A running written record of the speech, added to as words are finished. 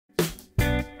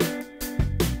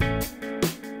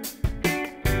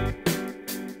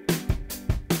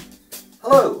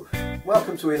Hello,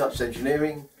 welcome to Enots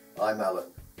Engineering. I'm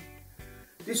Alan.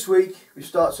 This week we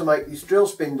start to make this drill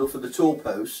spindle for the tool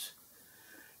post.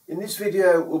 In this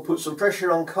video we'll put some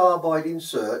pressure on carbide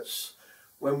inserts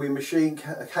when we machine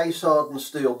a case hardened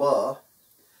steel bar.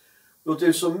 We'll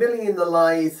do some milling in the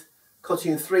lathe,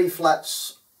 cutting 3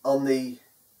 flats on the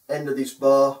end of this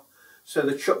bar so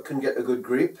the chuck can get a good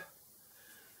grip.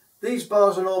 These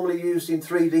bars are normally used in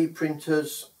 3D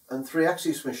printers and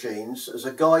 3-axis machines as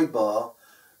a guide bar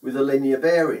with a linear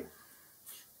bearing.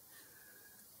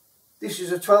 This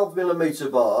is a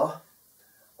 12mm bar.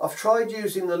 I've tried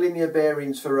using the linear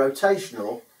bearings for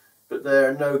rotational, but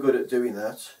they're no good at doing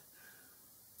that.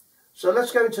 So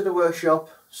let's go into the workshop,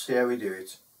 see how we do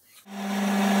it.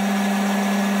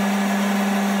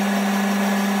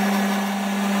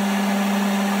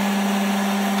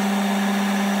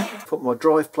 Put my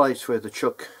drive plate where the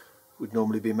chuck would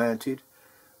normally be mounted.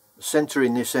 A centre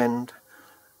in this end,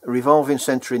 a revolving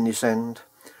centre in this end.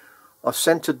 I've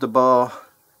centred the bar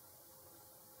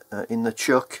in the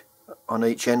chuck on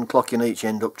each end, clocking each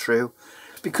end up true.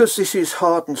 Because this is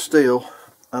hardened steel,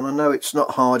 and I know it's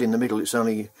not hard in the middle, it's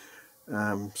only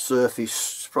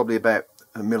surface, probably about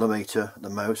 1mm at the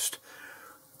most.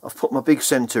 I've put my big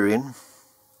centre in.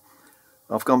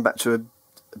 I've gone back to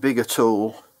a bigger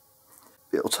tool.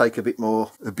 It'll take a bit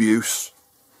more abuse.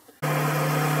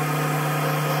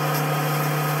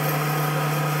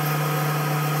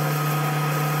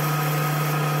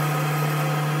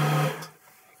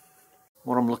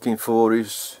 What I'm looking for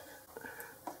is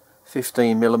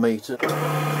 15mm.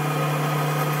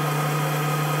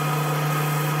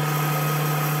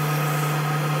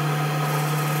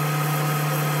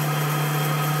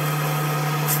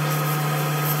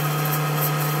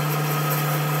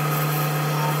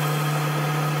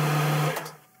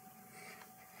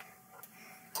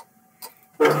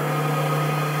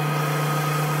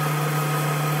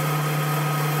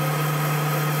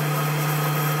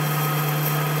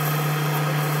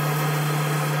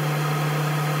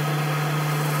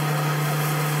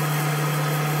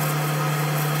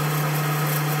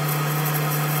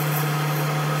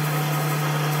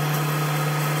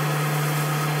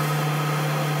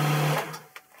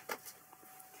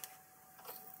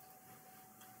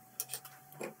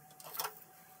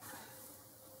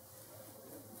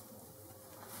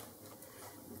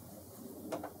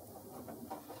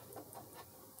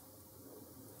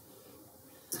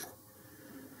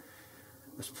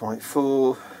 That's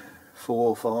 0.4,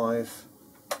 4, 5.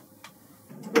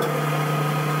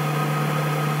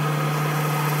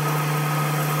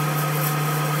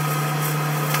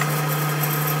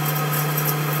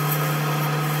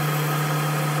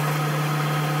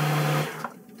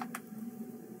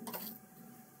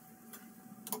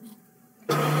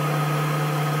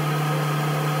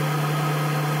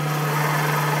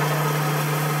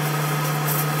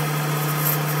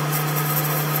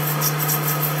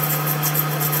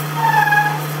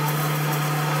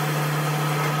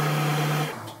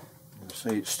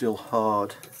 See, it's still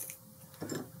hard.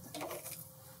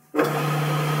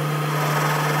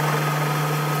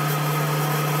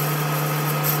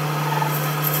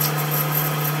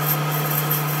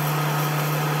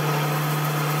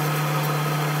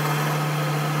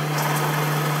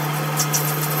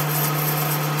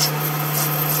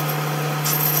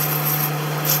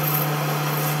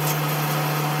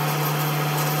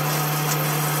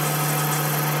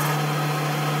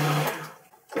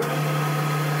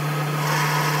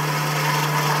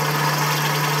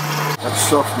 That's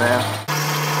soft now.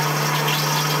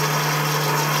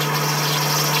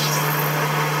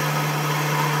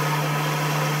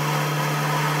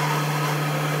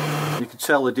 You can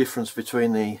tell the difference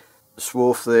between the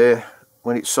swarf there.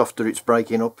 When it's softer it's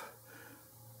breaking up.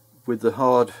 With the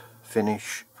hard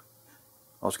finish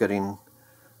I was getting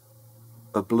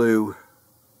a blue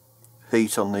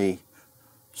heat on the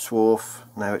swarf.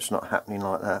 Now it's not happening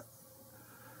like that.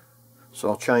 So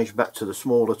I'll change back to the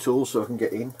smaller tool so I can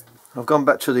get in. I've gone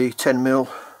back to the 10mm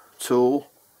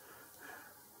tool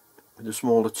with the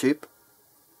smaller tip.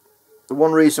 The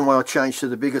one reason why I changed to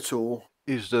the bigger tool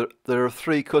is that there are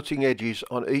 3 cutting edges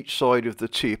on each side of the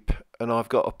tip, and I've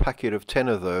got a packet of 10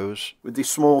 of those. With this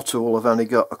small tool I've only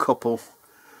got a couple,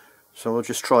 so I'll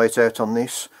just try it out on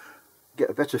this, get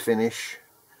a better finish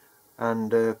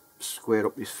and square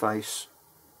up this face.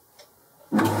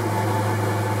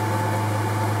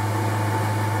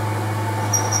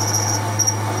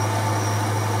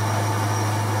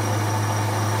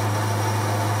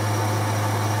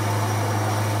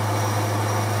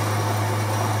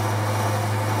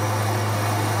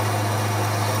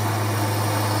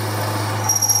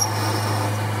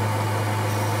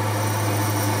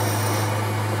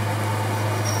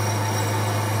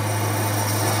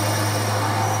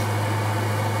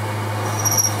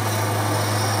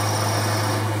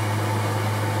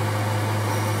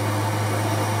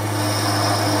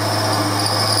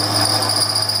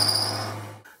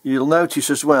 You'll notice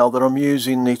as well that I'm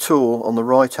using the tool on the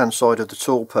right hand side of the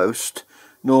tool post.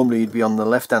 Normally you'd be on the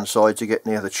left hand side to get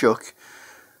near the chuck.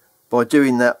 By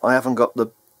doing that I haven't got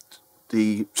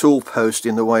the tool post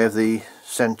in the way of the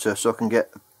centre, so I can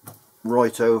get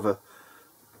right over.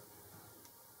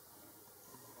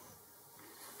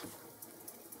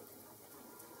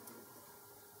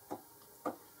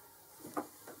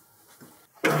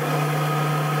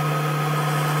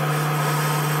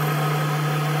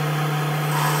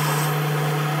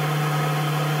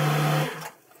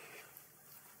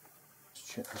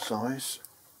 Check the size.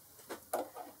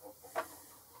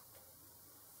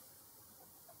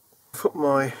 Put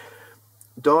my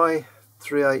die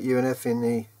 3/8 UNF in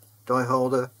the die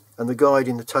holder and the guide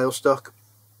in the tailstock.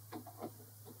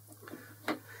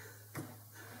 So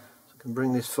I can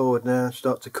bring this forward now and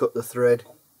start to cut the thread.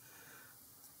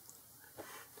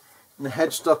 In the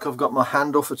headstock I've got my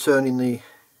handle for turning the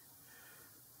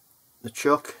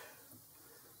chuck.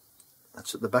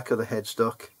 That's at the back of the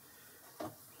headstock.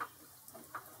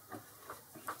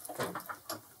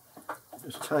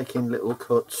 Just taking little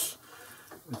cuts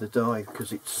with the die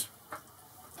because it's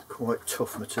quite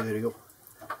tough material.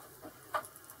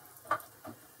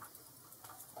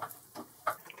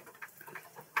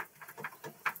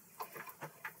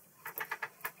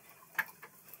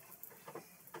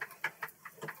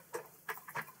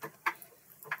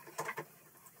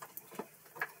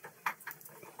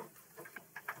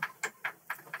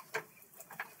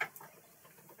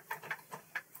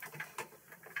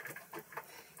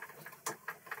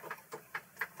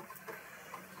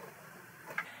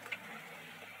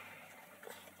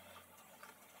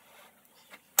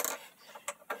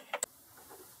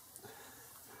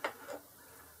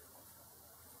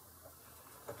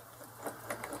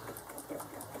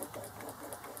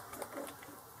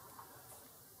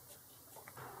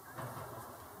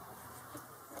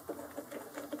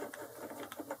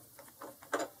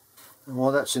 And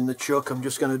while that's in the chuck, I'm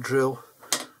just going to drill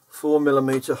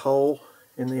 4mm hole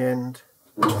in the end.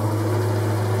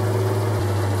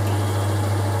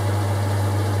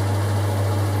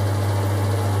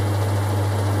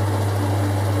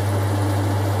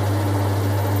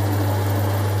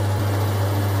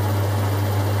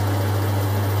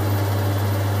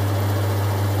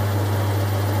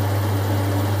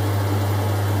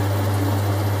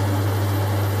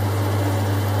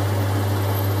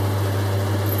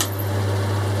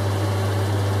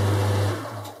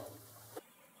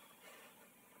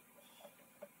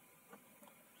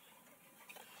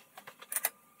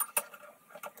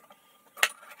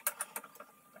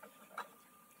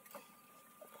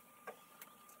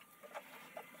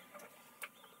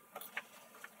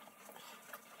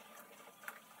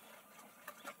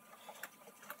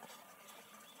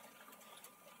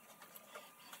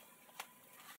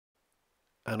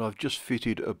 And I've just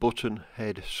fitted a button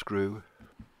head screw,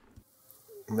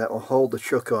 and that will hold the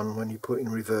chuck on when you put in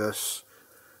reverse.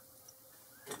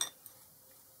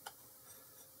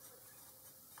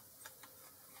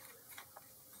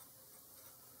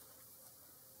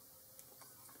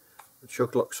 The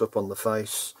chuck locks up on the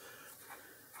face.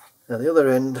 Now the other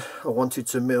end, I wanted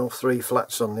to mill 3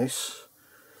 flats on this.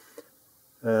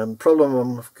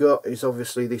 Problem I've got is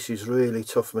obviously this is really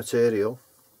tough material.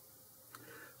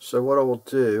 So what I will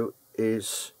do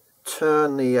is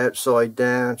turn the outside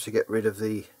down to get rid of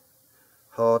the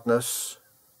hardness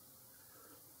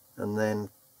and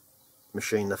then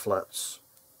machine the flats.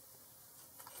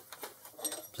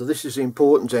 So this is the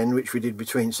important end which we did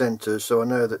between centres, so I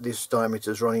know that this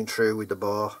diameter is running true with the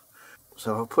bar.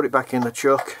 So I'll put it back in the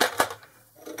chuck,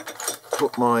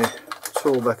 put my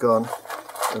tool back on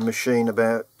and machine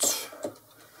about 1.5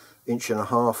 inches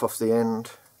off the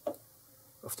end,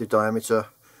 off the diameter,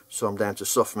 so I'm down to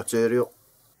soft material.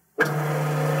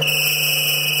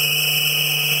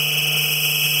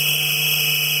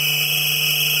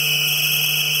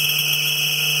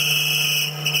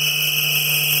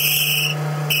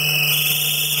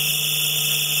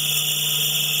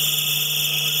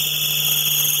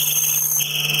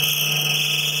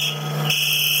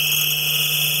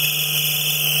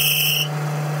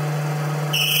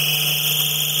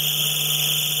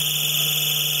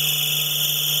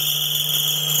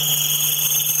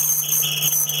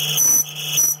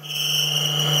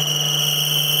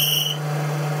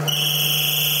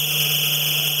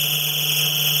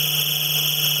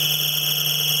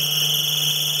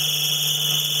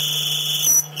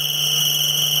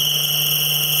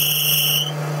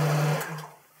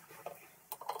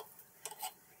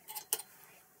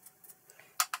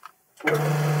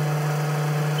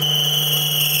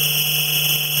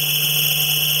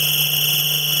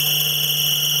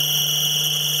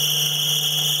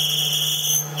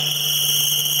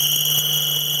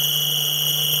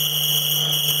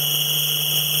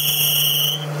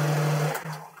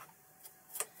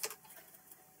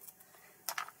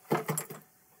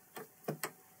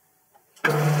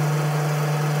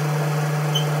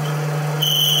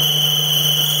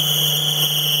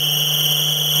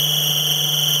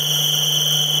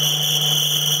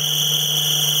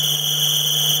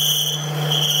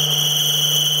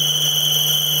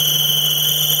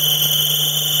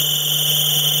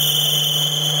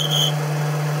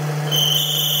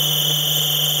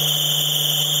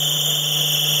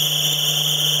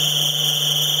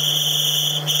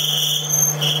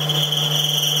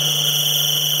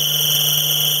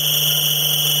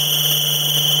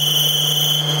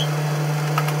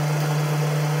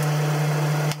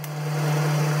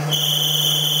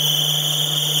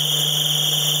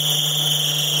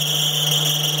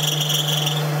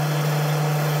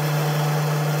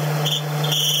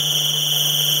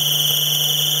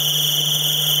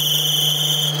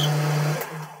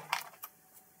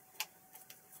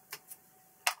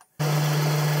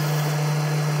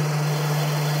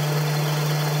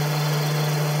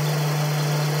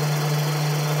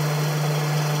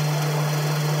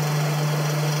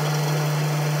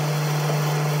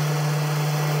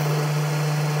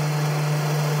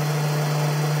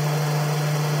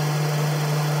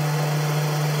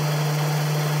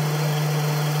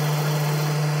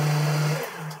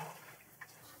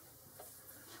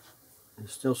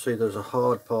 Still see there's a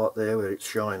hard part there where it's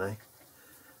shiny, and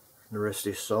the rest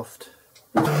is soft.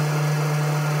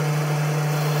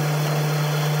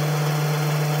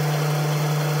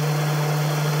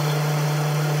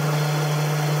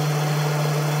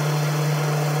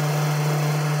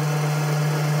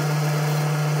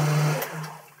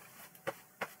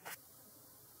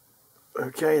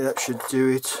 Okay, that should do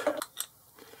it.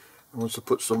 Once I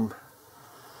put some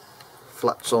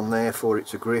flats on there for it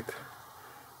to grip,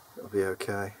 it'll be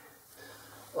okay.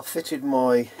 I fitted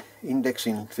my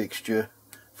indexing fixture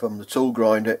from the tool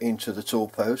grinder into the tool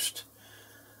post.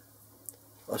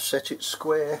 I set it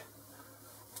square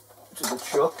to the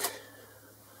chuck.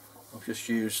 I've just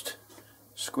used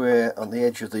square on the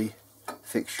edge of the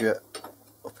fixture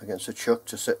up against the chuck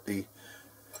to set the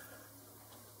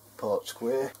part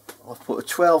square. I've put a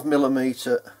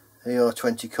 12mm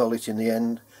ER20 collet in the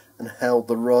end and held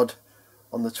the rod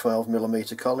on the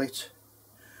 12mm collet.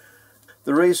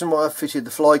 The reason why I've fitted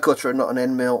the fly cutter and not an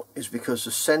end mill is because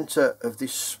the centre of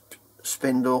this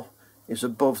spindle is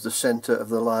above the centre of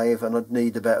the lathe, and I'd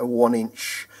need about a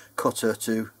 1-inch cutter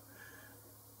to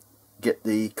get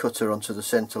the cutter onto the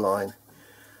centre line.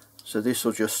 So this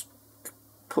will just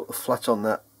put the flat on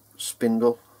that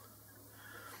spindle.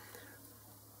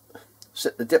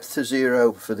 Set the depth to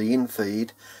 0 for the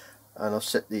infeed, and I'll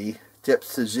set the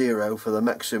depth to 0 for the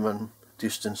maximum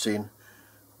distance in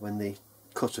when the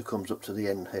cutter comes up to the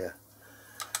end here.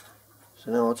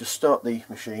 So now I'll just start the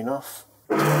machine off.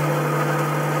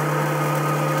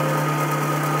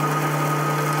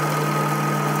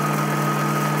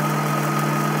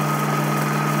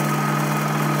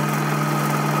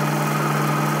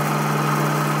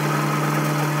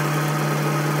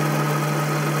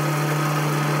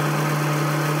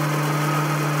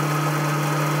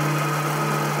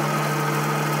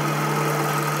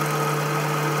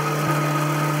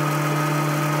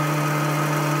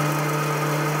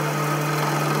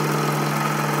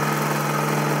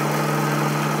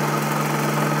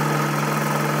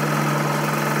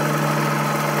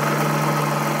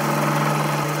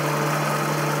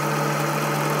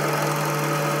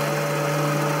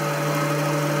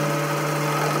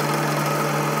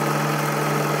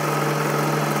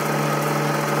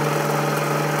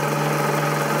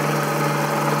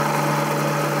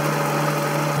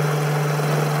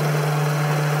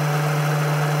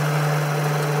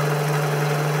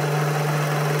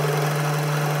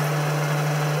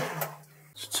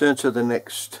 Turn to the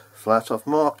next flat. I've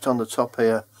marked on the top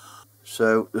here,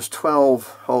 so there's 12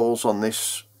 holes on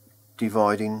this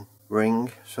dividing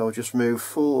ring, so I'll just move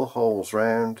 4 holes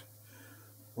round.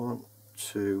 1,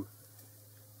 2,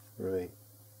 3,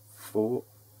 4,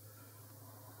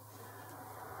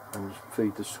 and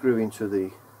feed the screw into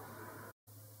the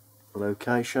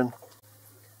location.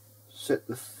 Set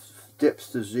the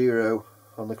depth to 0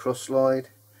 on the cross slide,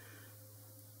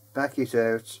 back it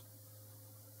out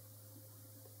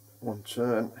 1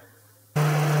 turn.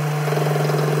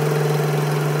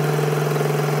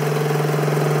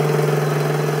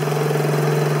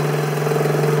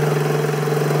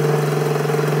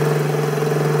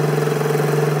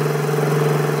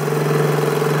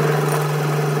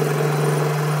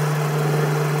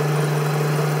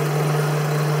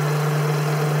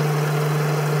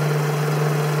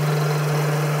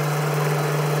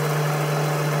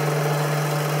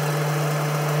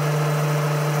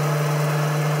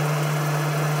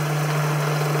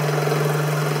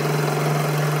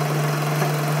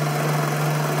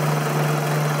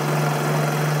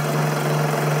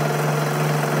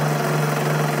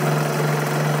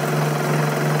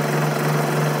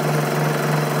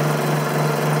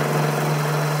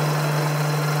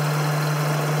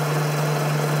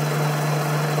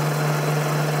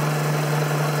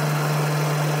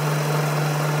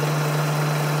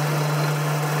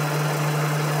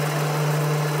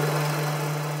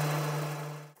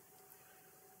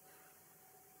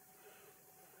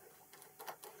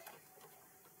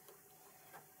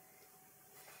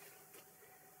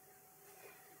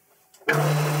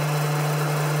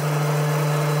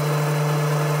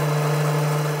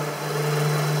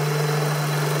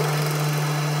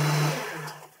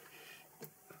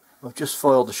 I've just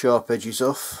filed the sharp edges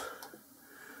off.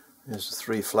 There's the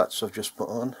 3 flats I've just put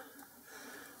on.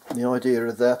 And the idea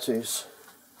of that is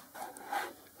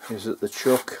that the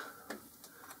chuck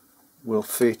will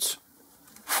fit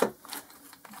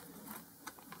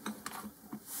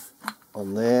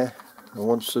on there, and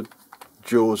once the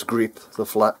jaws grip the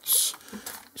flats,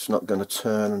 it's not going to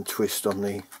turn and twist on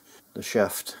the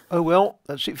shaft. Oh well,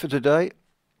 that's it for today.